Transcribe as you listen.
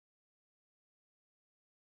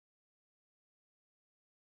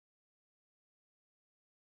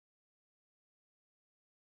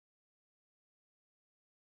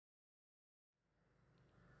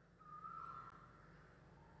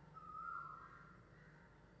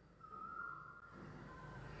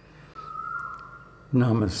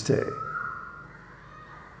Namaste.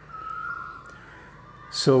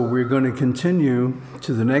 So we're going to continue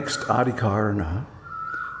to the next Adhikarana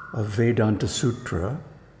of Vedanta Sutra,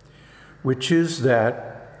 which is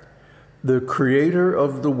that the creator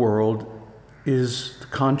of the world is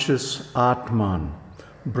conscious Atman,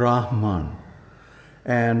 Brahman,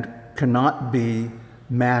 and cannot be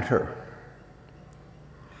matter.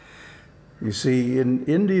 You see, in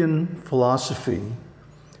Indian philosophy,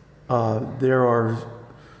 there are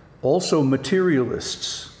also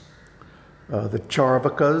materialists, the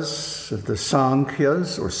Charvakas, the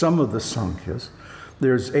Sankhyas, or some of the Sankhyas.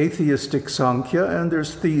 There's atheistic Sankhya and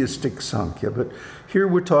there's theistic Sankhya, but here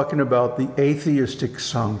we're talking about the atheistic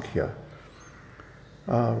Sankhya,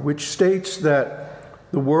 which states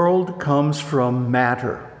that the world comes from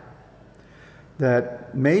matter,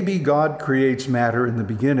 that maybe God creates matter in the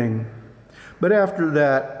beginning, but after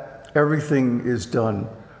that, everything is done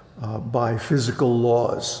by physical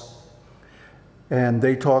laws. And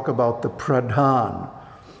they talk about the Pradhana.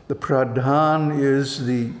 The Pradhana is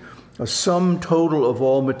the sum total of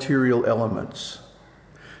all material elements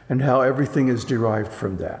and how everything is derived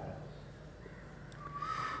from that.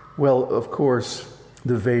 Well, of course,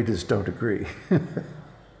 the Vedas don't agree. The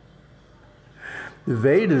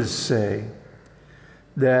Vedas say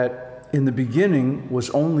that in the beginning was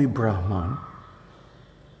only Brahman,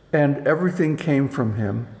 and everything came from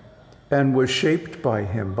him and was shaped by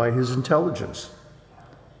him, by his intelligence,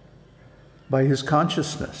 by his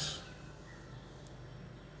consciousness.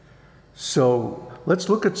 So let's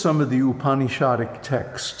look at some of the Upanishadic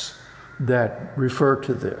texts that refer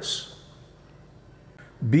to this.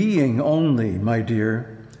 Being only, my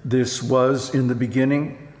dear, this was in the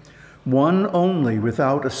beginning, one only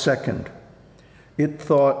without a second. It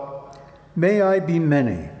thought, may I be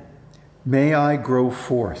many, may I grow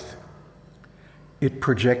forth. It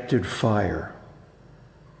projected fire.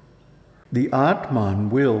 The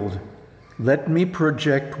Atman willed, let me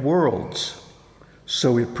project worlds.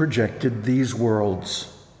 So it projected these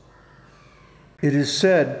worlds. It is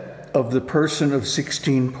said of the person of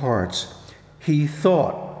 16 parts, he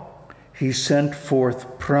thought, he sent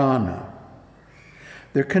forth prana.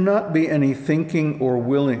 There cannot be any thinking or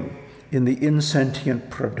willing in the insentient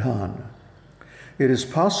Pradhana. It is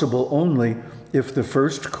possible only if the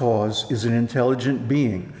first cause is an intelligent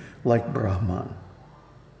being like Brahman.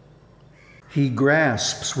 He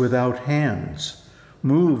grasps without hands,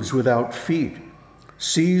 moves without feet,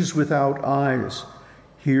 sees without eyes,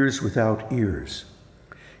 hears without ears.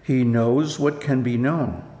 He knows what can be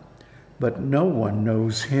known, but no one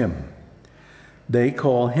knows him. They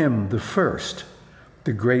call him the first,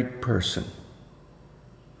 the great person.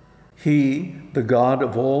 He, the God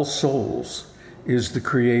of all souls, is the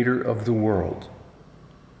creator of the world.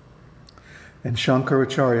 And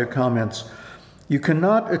Shankaracharya comments, you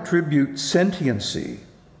cannot attribute sentiency,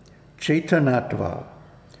 Chaitanatva,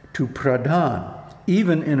 to Pradhana,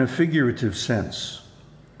 even in a figurative sense,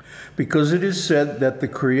 because it is said that the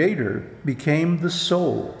creator became the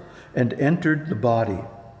soul and entered the body.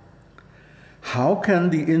 How can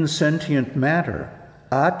the insentient matter,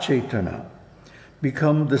 Achaitana,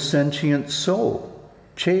 become the sentient soul,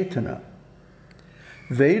 Chaitana?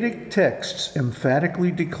 Vedic texts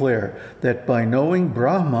emphatically declare that by knowing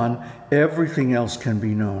Brahman, everything else can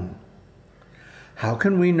be known. How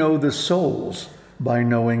can we know the souls by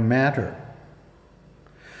knowing matter?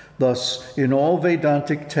 Thus, in all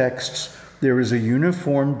Vedantic texts, there is a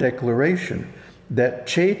uniform declaration that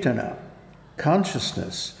Chaitana,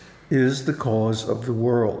 consciousness, is the cause of the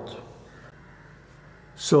world.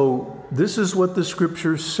 So this is what the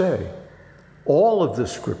scriptures say. All of the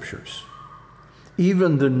scriptures.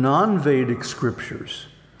 Even the non-Vedic scriptures,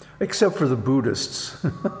 except for the Buddhists.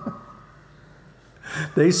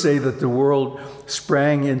 They say that the world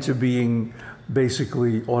sprang into being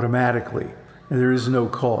basically automatically, and there is no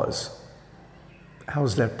cause. How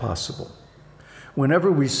is that possible?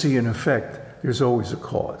 Whenever we see an effect, there's always a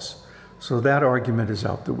cause. So that argument is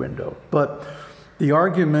out the window. But the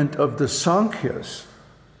argument of the Sankhyas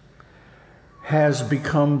has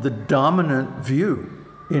become the dominant view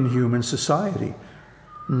in human society.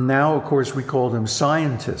 Now, of course, we call them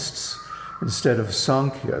scientists instead of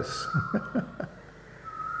Sankhya's.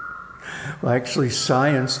 Well, actually,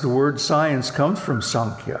 science, the word science comes from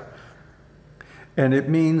Sankhya. And it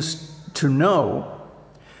means to know.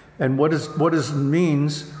 And what it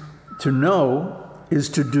means to know is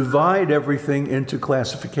to divide everything into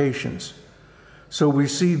classifications. So we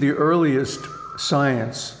see the earliest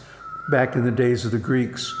science back in the days of the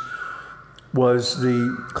Greeks was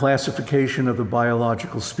the classification of the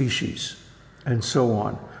biological species and so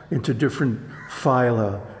on into different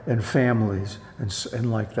phyla and families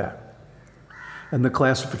and like that. And the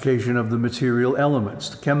classification of the material elements,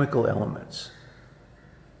 the chemical elements.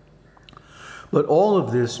 But all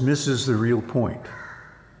of this misses the real point.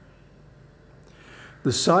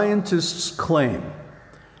 The scientists claim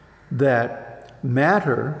that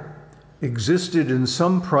matter existed in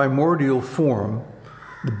some primordial form,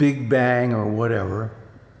 the Big Bang or whatever,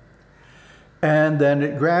 and then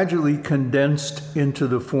it gradually condensed into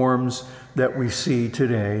the forms that we see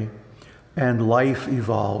today, and life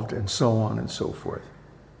evolved, and so on and so forth.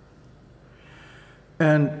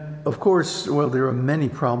 And of course, well, there are many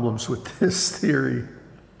problems with this theory.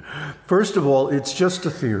 First of all, it's just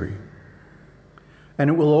a theory, and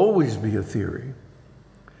it will always be a theory,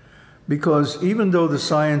 because even though the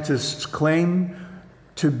scientists claim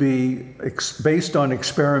to be based on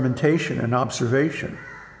experimentation and observation,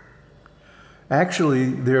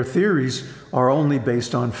 actually their theories are only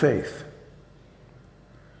based on faith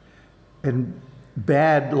and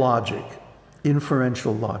bad logic,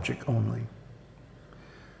 inferential logic only.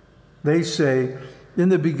 They say, in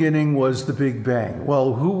the beginning was the Big Bang.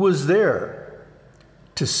 Well, who was there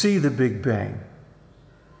to see the Big Bang?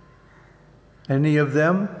 Any of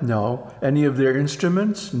them? No. Any of their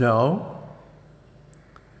instruments? No.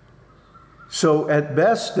 So at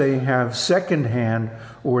best, they have second-hand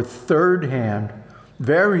or third-hand,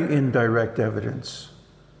 very indirect evidence.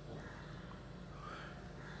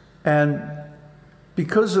 And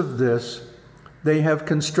because of this, they have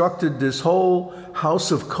constructed this whole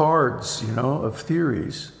house of cards, of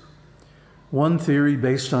theories. One theory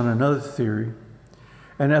based on another theory.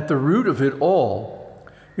 And at the root of it all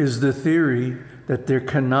is the theory that there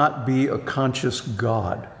cannot be a conscious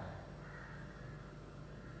God.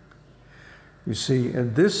 You see,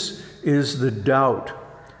 and this is the doubt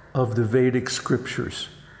of the Vedic scriptures.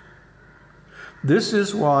 This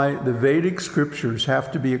is why the Vedic scriptures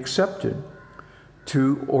have to be accepted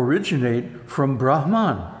to originate from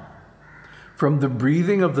Brahman, from the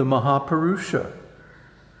breathing of the Mahapurusha.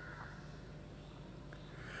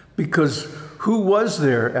 Because who was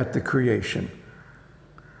there at the creation?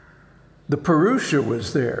 The Purusha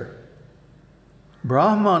was there.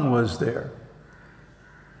 Brahman was there.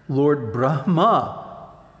 Lord Brahma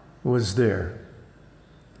was there.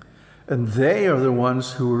 And they are the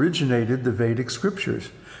ones who originated the Vedic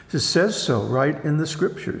scriptures. It says so right in the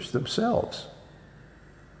scriptures themselves.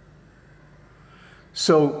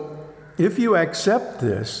 So if you accept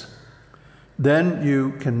this, then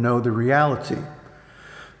you can know the reality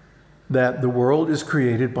that the world is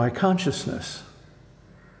created by consciousness.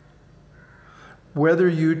 Whether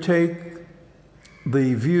you take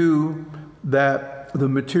the view that the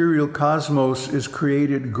material cosmos is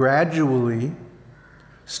created gradually,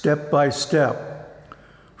 step by step,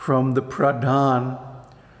 from the Pradhana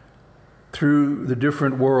through the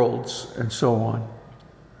different worlds and so on,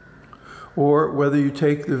 or whether you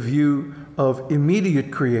take the view of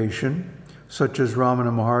immediate creation, such as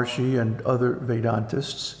Ramana Maharshi and other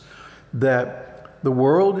Vedantists, that the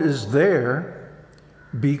world is there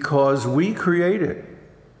because we create it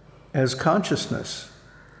as consciousness,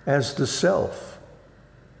 as the self,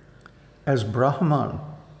 as Brahman.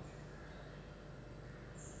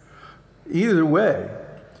 Either way,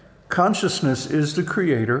 consciousness is the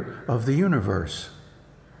creator of the universe.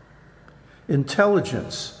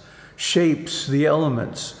 Intelligence shapes the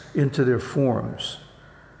elements into their forms.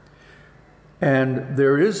 And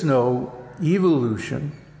there is no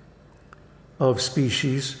evolution of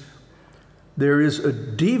species. There is a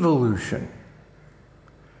devolution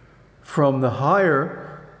from the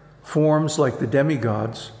higher forms like the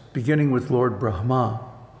demigods, beginning with Lord Brahma,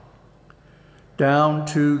 down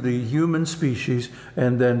to the human species,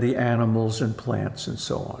 and then the animals and plants and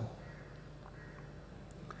so on.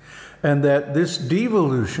 And that this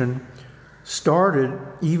devolution started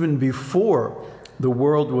even before the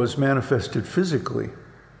world was manifested physically.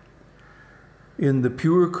 In the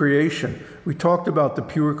pure creation, we talked about the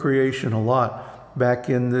pure creation a lot back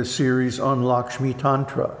in the series on Lakshmi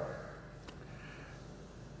Tantra.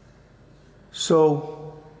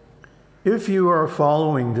 So, if you are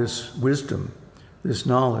following this wisdom, this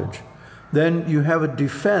knowledge, then you have a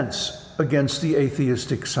defense against the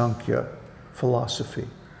atheistic Sankhya philosophy.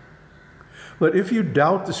 But if you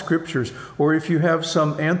doubt the scriptures, or if you have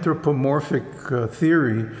some anthropomorphic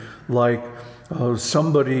theory, like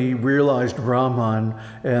somebody realized Brahman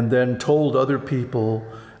and then told other people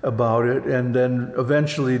about it, and then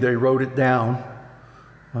eventually they wrote it down,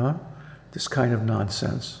 this kind of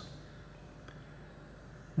nonsense,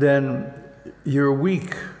 then you're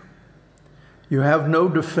weak. You have no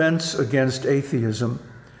defense against atheism.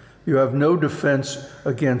 You have no defense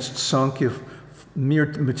against Sankhya mere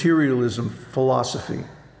materialism philosophy.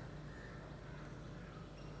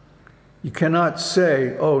 You cannot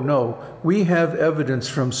say, oh no, we have evidence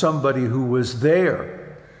from somebody who was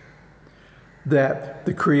there that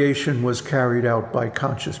the creation was carried out by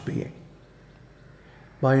conscious being,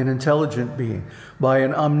 by an intelligent being, by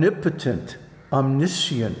an omnipotent,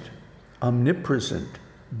 omniscient, omnipresent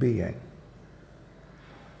being.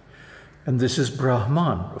 And this is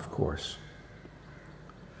Brahman, of course.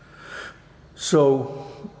 So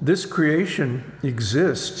this creation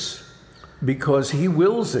exists because he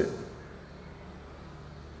wills it.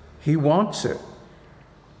 He wants it.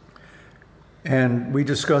 And we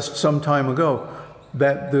discussed some time ago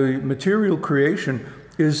that the material creation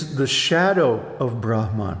is the shadow of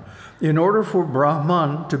Brahman. In order for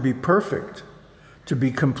Brahman to be perfect, to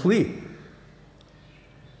be complete,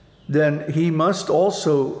 then he must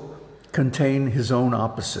also contain his own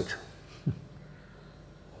opposite.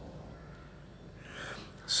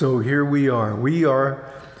 So here we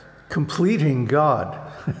are completing God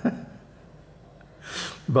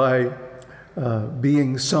by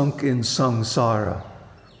being sunk in samsara,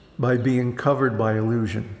 by being covered by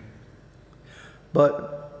illusion.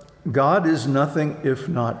 But God is nothing if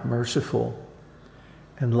not merciful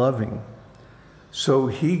and loving. So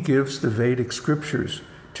he gives the Vedic scriptures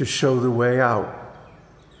to show the way out.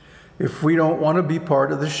 If we don't want to be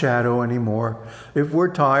part of the shadow anymore, if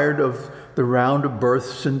we're tired of the round of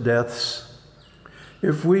births and deaths,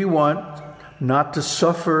 if we want not to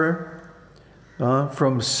suffer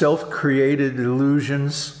from self-created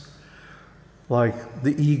illusions like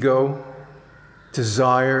the ego,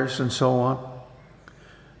 desires, and so on,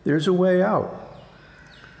 there's a way out.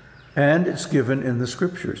 And it's given in the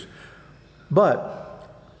scriptures. But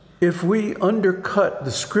if we undercut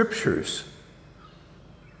the scriptures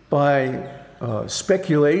by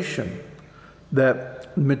speculation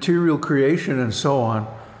that material creation and so on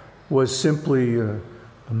was simply a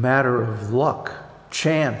matter of luck,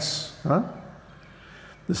 chance,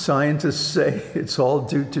 The scientists say it's all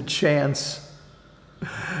due to chance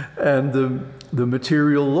and the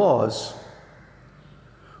material laws.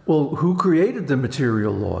 Well, who created the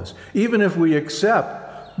material laws? Even if we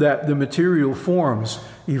accept that the material forms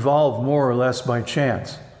evolve more or less by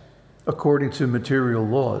chance, according to material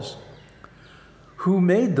laws, who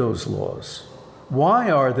made those laws? Why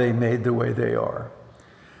are they made the way they are?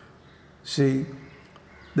 See,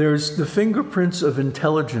 there's the fingerprints of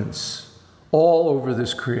intelligence all over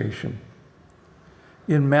this creation.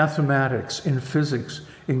 In mathematics, in physics,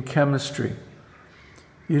 in chemistry.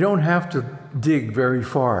 You don't have to dig very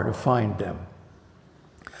far to find them.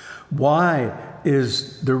 Why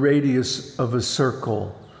is the radius of a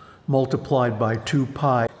circle multiplied by 2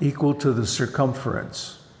 pi equal to the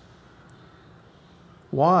circumference?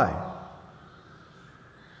 Why?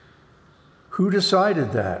 Who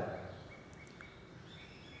decided that?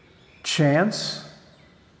 Chance?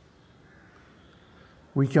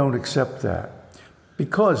 We don't accept that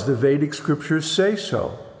because the Vedic scriptures say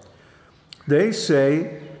so. They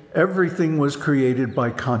say everything was created by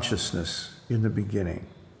consciousness in the beginning,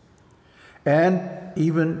 and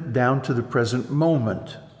even down to the present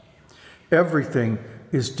moment. Everything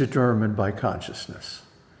is determined by consciousness.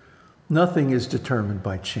 Nothing is determined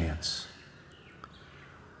by chance.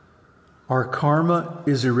 Our karma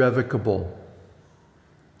is irrevocable.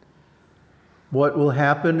 What will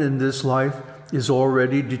happen in this life is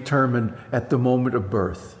already determined at the moment of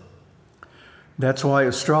birth. That's why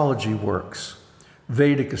astrology works.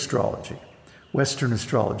 Vedic astrology. Western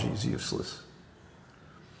astrology is useless.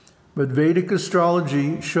 But Vedic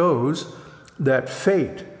astrology shows that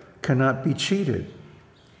fate cannot be cheated.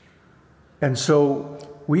 And so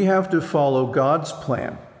we have to follow God's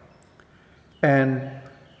plan. And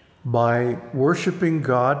by worshiping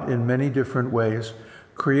God in many different ways,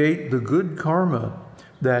 create the good karma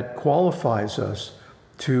that qualifies us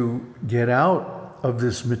to get out of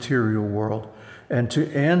this material world and to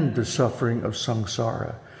end the suffering of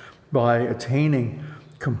samsara by attaining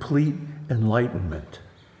complete enlightenment.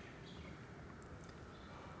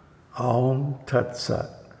 Aum Tat Sat.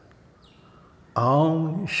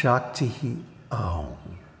 Aum Shakti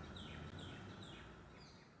Aum.